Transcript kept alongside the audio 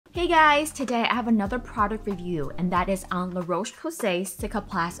Hey guys, today I have another product review and that is on the Roche Posay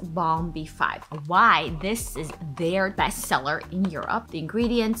Cicaplast Baume B5. Why this is their bestseller in Europe, the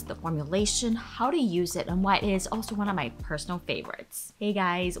ingredients, the formulation, how to use it, and why it is also one of my personal favorites. Hey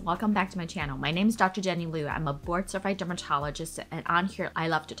guys, welcome back to my channel. My name is Dr. Jenny Liu. I'm a board-certified dermatologist, and on here I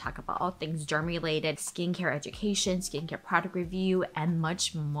love to talk about all things derm-related, skincare education, skincare product review, and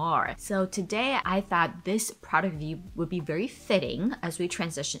much more. So today I thought this product review would be very fitting as we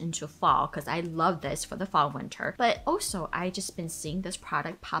transition into fall, because I love this for the fall winter. But also I just been seeing this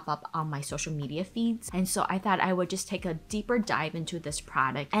product pop up on my social media feeds, and so I thought I would just take a deeper dive into this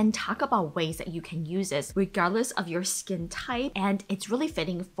product and talk about ways that you can use this regardless of your skin type, and it's really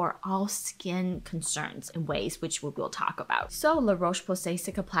fitting for all skin concerns in ways which we will talk about. So the Roche Posay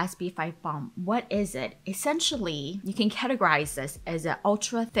Cicaplast B5 Balm, what is it? Essentially, you can categorize this as an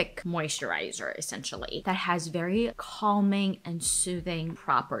ultra thick moisturizer essentially that has very calming and soothing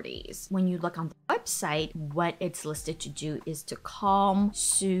properties. When you look on the website, what it's listed to do is to calm,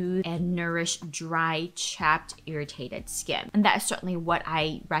 soothe, and nourish dry, chapped, irritated skin. And that's certainly what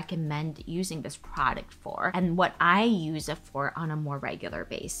I recommend using this product for, and what I use it for on a more regular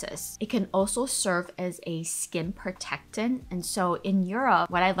basis. It can also serve as a skin protectant. And so in Europe,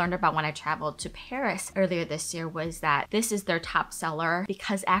 what I learned about when I traveled to Paris earlier this year was that this is their top seller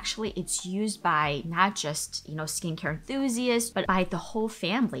because actually it's used by not just, skincare enthusiasts, but by the whole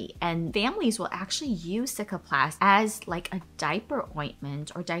family. And families will actually use Cicaplast as like a diaper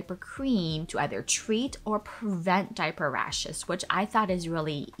ointment or diaper cream to either treat or prevent diaper rashes, which I thought is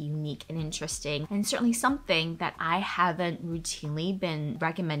really unique and interesting, and certainly something that I haven't routinely been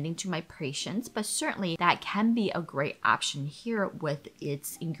recommending to my patients, but certainly that can be a great option here with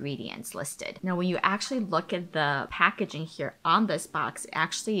its ingredients listed. Now, when you actually look at the packaging here on this box, it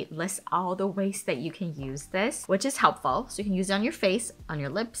actually lists all the ways that you can use this, which is helpful. So you can use it on your face, on your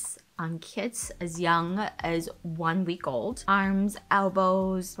lips, on kids as young as 1 week old, arms,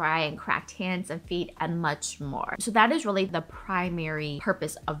 elbows, dry and cracked hands and feet, and much more. So that is really the primary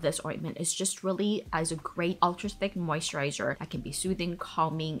purpose of this ointment, is just really as a great ultra thick moisturizer that can be soothing,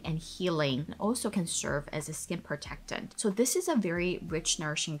 calming, and healing, and also can serve as a skin protectant. So this is a very rich,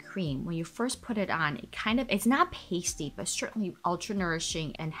 nourishing cream. When you first put it on, it's not pasty, but certainly ultra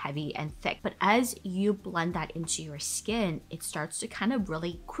nourishing and heavy and thick. But as you blend that into your skin, it starts to kind of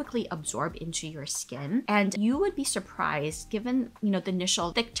really quickly absorb into your skin, and you would be surprised, given the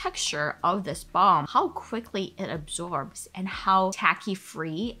initial thick texture of this balm, how quickly it absorbs and how tacky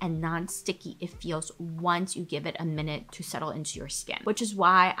free and non-sticky it feels once you give it a minute to settle into your skin, which is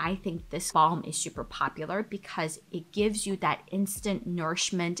why I think this balm is super popular, because it gives you that instant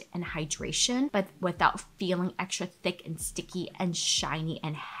nourishment and hydration, but without feeling extra thick and sticky and shiny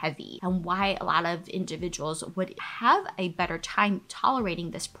and heavy, and why a lot of individuals would have a better time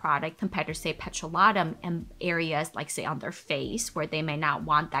tolerating this product compared to, say, petrolatum in areas like, say, on their face where they may not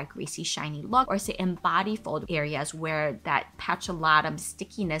want that greasy, shiny look, or say in body fold areas where that petrolatum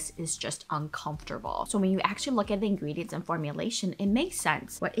stickiness is just uncomfortable. So when you actually look at the ingredients and formulation, it makes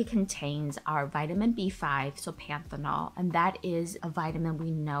sense. What it contains are vitamin B5, so panthenol, and that is a vitamin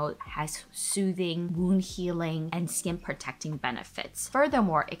we know has soothing, wound healing, and skin protecting benefits.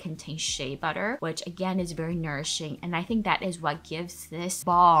 Furthermore, it contains shea butter, which again is very nourishing, and I think that is what gives this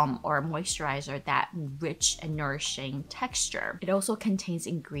balm or moisturizer that rich and nourishing texture. It also contains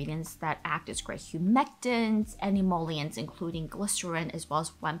ingredients that act as great humectants and emollients, including glycerin as well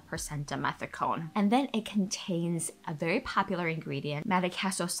as 1% dimethicone. And then it contains a very popular ingredient,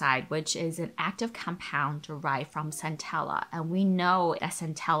 madecassoside, which is an active compound derived from centella. And we know that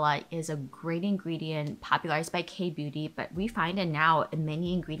centella is a great ingredient popularized by K-Beauty, but we find it now in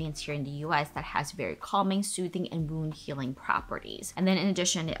many ingredients here in the US that has very calming, soothing, and wound healing properties. And then in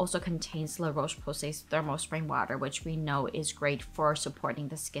addition, it also contains La Roche-Posay's thermal spring water, which we know is great for supporting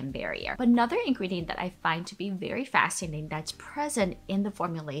the skin barrier. But another ingredient that I find to be very fascinating that's present in the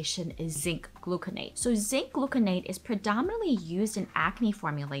formulation is zinc gluconate. So zinc gluconate is predominantly used in acne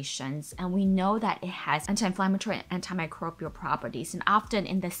formulations, and we know that it has anti-inflammatory and antimicrobial properties, and often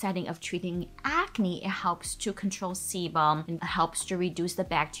in the setting of treating acne, it helps to control sebum and helps to reduce the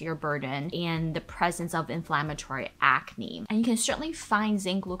bacterial burden and the presence of inflammatory acne. And you can certainly find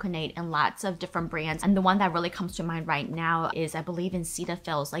zinc gluconate in lots of different brands, and the one that really comes to mind right now is, I believe, in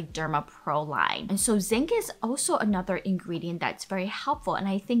Cetaphil's like Derma Pro line. And so zinc is also another ingredient that's very helpful, and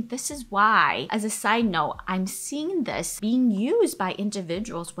I think this is why, as a side note, I'm seeing this being used by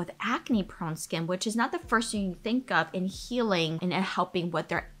individuals with acne prone skin, which is not the first thing you think of in healing and helping with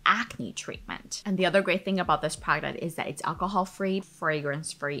their acne treatment. And the other great thing about this product is that it's alcohol-free,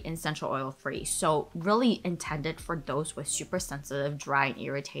 fragrance-free, and essential oil-free. So really intended for those with super sensitive, dry, and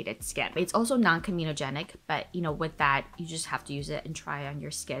irritated skin. It's also non-comedogenic, but with that, you just have to use it and try it on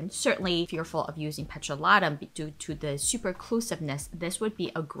your skin. Certainly fearful of using petrolatum due to the super occlusiveness, this would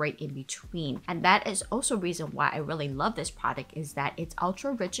be a great in-between. And that is also a reason why I really love this product, is that it's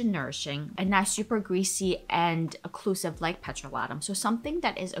ultra rich and nourishing and not super greasy and occlusive like petrolatum. So something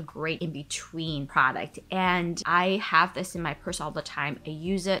that is a great in-between product. And I have this in my purse all the time. I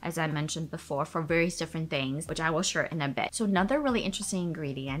use it, as I mentioned before, for various different things, which I will share in a bit. So another really interesting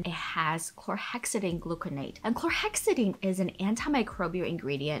ingredient, it has chlorhexidine gluconate. And chlorhexidine is an antimicrobial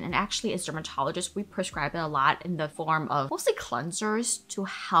ingredient, and actually as dermatologists, we prescribe it a lot in the form of mostly cleansers to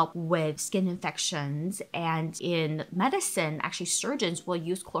help with skin infections. And in medicine, actually surgeons will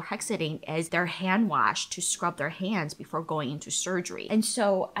use chlorhexidine as their hand wash to scrub their hands before going into surgery. And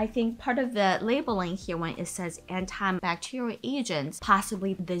so I think part of the labeling here, when it says antibacterial agents,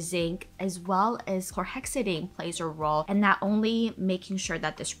 possibly the zinc as well as chlorhexidine plays a role in not only making sure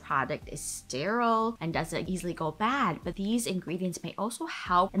that this product is sterile and doesn't easily go bad, but these ingredients may also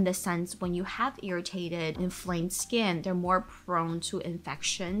help in the sense when you have irritated, inflamed skin, they're more prone to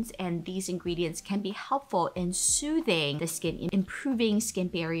infections, and these ingredients can be helpful in soothing the skin, improving skin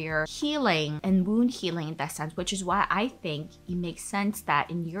barrier healing and wound healing in that sense, which is why I think it makes sense that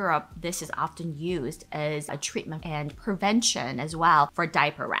in Europe, this is often used as a treatment and prevention as well for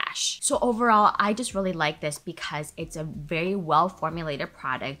diaper rash. So overall, I just really like this because it's a very well formulated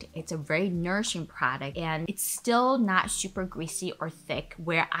product. It's a very nourishing product, and it's still not super greasy or thick,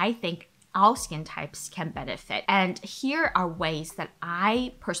 where I think all skin types can benefit. And here are ways that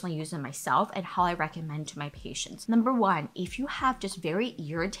I personally use them myself and how I recommend to my patients. Number one, if you have just very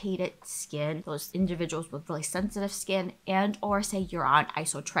irritated skin, those individuals with really sensitive skin, and or say you're on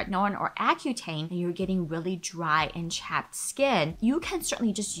isotretinoin or Accutane and you're getting really dry and chapped skin, you can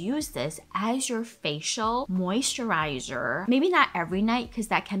certainly just use this as your facial moisturizer. Maybe not every night because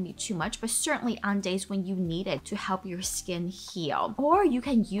that can be too much, but certainly on days when you need it to help your skin heal. Or you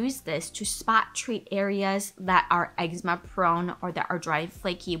can use this to spot treat areas that are eczema prone or that are dry and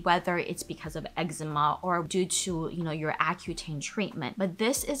flaky, whether it's because of eczema or due to your Accutane treatment. But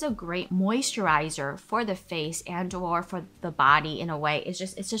this is a great moisturizer for the face and or for the body in a way. It's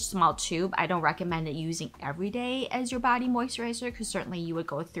just a small tube. I don't recommend it using every day as your body moisturizer because certainly you would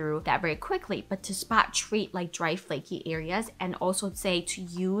go through that very quickly. But to spot treat like dry flaky areas, and also say to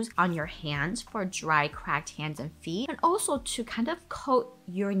use on your hands for dry cracked hands and feet, and also to kind of coat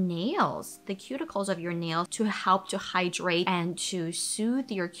your nails, the cuticles of your nails, to help to hydrate and to soothe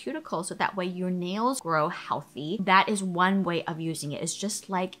your cuticles so that way your nails grow healthy. That is one way of using it. It's just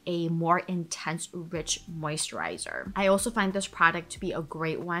like a more intense, rich moisturizer. I also find this product to be a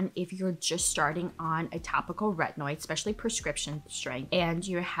great one if you're just starting on a topical retinoid, especially prescription strength, and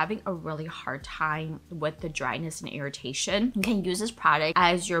you're having a really hard time with the dryness and irritation. You can use this product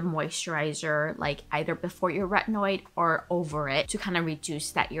as your moisturizer, like either before your retinoid or over it, to kind of reduce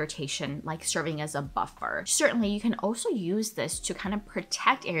that irritation, like serving as a buffer. Certainly, you can also use this to kind of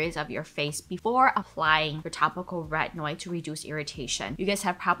protect areas of your face before applying your topical retinoid to reduce irritation. You guys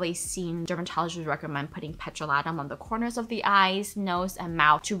have probably seen dermatologists recommend putting petrolatum on the corners of the eyes, nose, and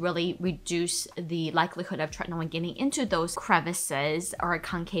mouth to really reduce the likelihood of tretinoin getting into those crevices or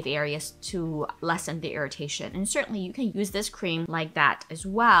concave areas to lessen the irritation. And certainly, you can use this cream like that as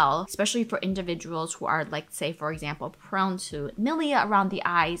well, especially for individuals who are, like, say, for example, prone to milia around the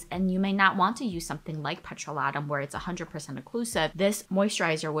eyes, and you may not want to use something like petrolatum where it's 100% occlusive. This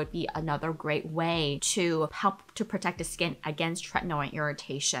moisturizer would be another great way to help to protect the skin against tretinoin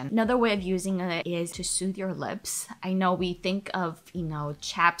irritation. Another way of using it is to soothe your lips. I know we think of,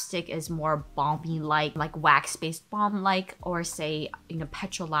 chapstick as more balmy-like, like wax-based balm-like, or say,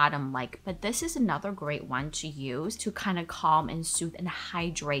 petrolatum-like, but this is another great one to use to kind of calm and soothe and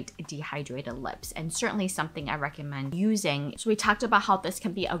hydrate dehydrated lips, and certainly something I recommend using. So we talked about how this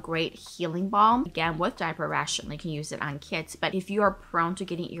can be a great healing balm. Again, with diaper rash, certainly you can use it on kids, but if you are prone to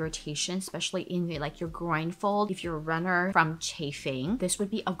getting irritation, especially in your groin fold, if you're a runner from chafing, this would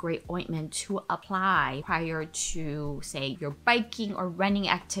be a great ointment to apply prior to, say, your biking or running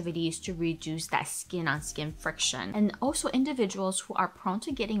activities to reduce that skin-on-skin friction. And also individuals who are prone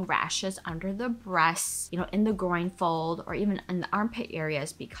to getting rashes under the breasts, in the groin fold, or even in the armpit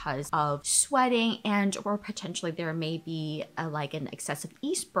areas because of sweating, and or potentially there may be an excessive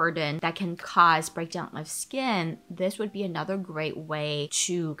yeast burden that can cause breakdown of skin, this would be another great way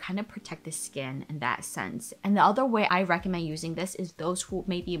to kind of protect the skin in that sense. And the other way I recommend using this is those who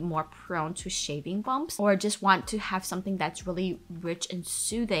may be more prone to shaving bumps or just want to have something that's really rich and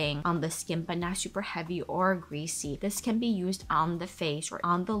soothing on the skin but not super heavy or greasy. This can be used on the face or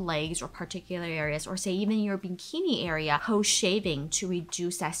on the legs or particular areas, or say even your bikini area post shaving, to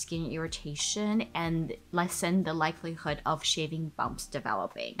reduce that skin irritation and lessen the likelihood of shaving bumps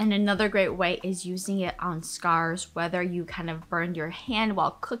developing. And another great way is using it on scars, whether you kind of burned your hand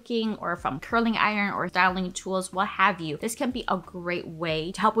while cooking or from curling iron or styling tools, what have you. This can be a great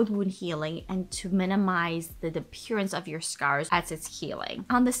way to help with wound healing and to minimize the appearance of your scars as it's healing.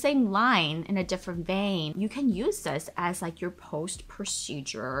 On the same line, in a different vein, you can use this as like your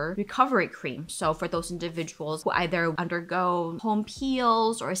post-procedure recovery cream. So for those individuals who either undergo home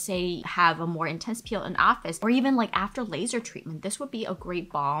peels or say have a more intense peel in office, or even like after laser treatment, this would be a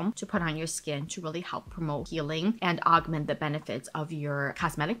great balm to put on your skin to really help promote healing and augment the benefits of your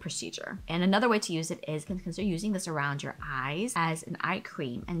cosmetic procedure. And another way to use it is consider using this around your eyes as an eye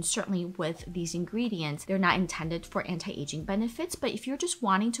cream. And certainly with these ingredients, they're not intended for anti-aging benefits, but if you're just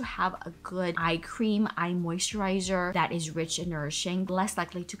wanting to have a good eye cream, eye moisturizer that is rich and nourishing, less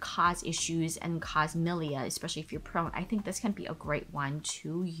likely to cause issues and cause milia, especially if you're prone, I think this can be a great one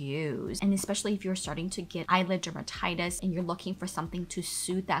to use. And especially if you're starting to get eyelid dermatitis and you're looking for something to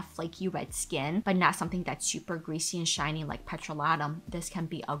soothe that flaky red skin, but not something that's super greasy and shiny like petrolatum, this can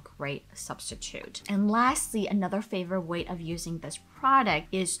be a great substitute. And lastly, another favorite way of using this product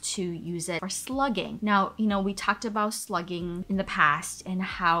is to use it for slugging. Now, we talked about slugging in the past and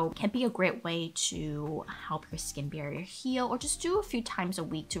how it can be a great way to help your skin barrier heal, or just do a few times a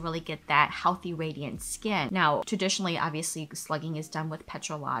week to really get that healthy, radiant skin. Now, traditionally, obviously, slugging is done with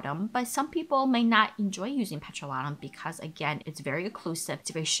petrolatum, but some people may not enjoy using petrolatum because, again, it's very occlusive,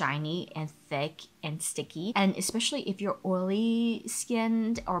 it's very shiny and thick and sticky, and especially if you're oily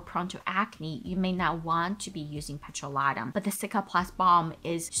skinned or prone to acne, you may not want to be using petrolatum. But the Cicaplast Balm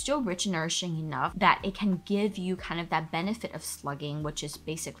is still rich and nourishing enough that it can give you kind of that benefit of slugging, which is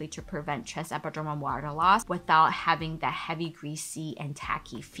basically to prevent transepidermal water loss without having that heavy, greasy, and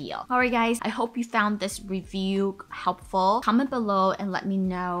tacky feel. Alright guys, I hope you found this review helpful. Comment below and let me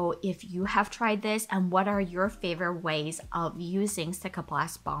know if you have tried this and what are your favorite ways of using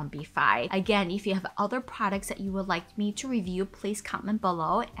Cicaplast Baume B5. Again, if you have other products that you would like me to review, please comment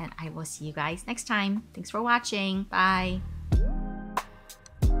below and I will see you guys next time. Thanks for watching. Bye.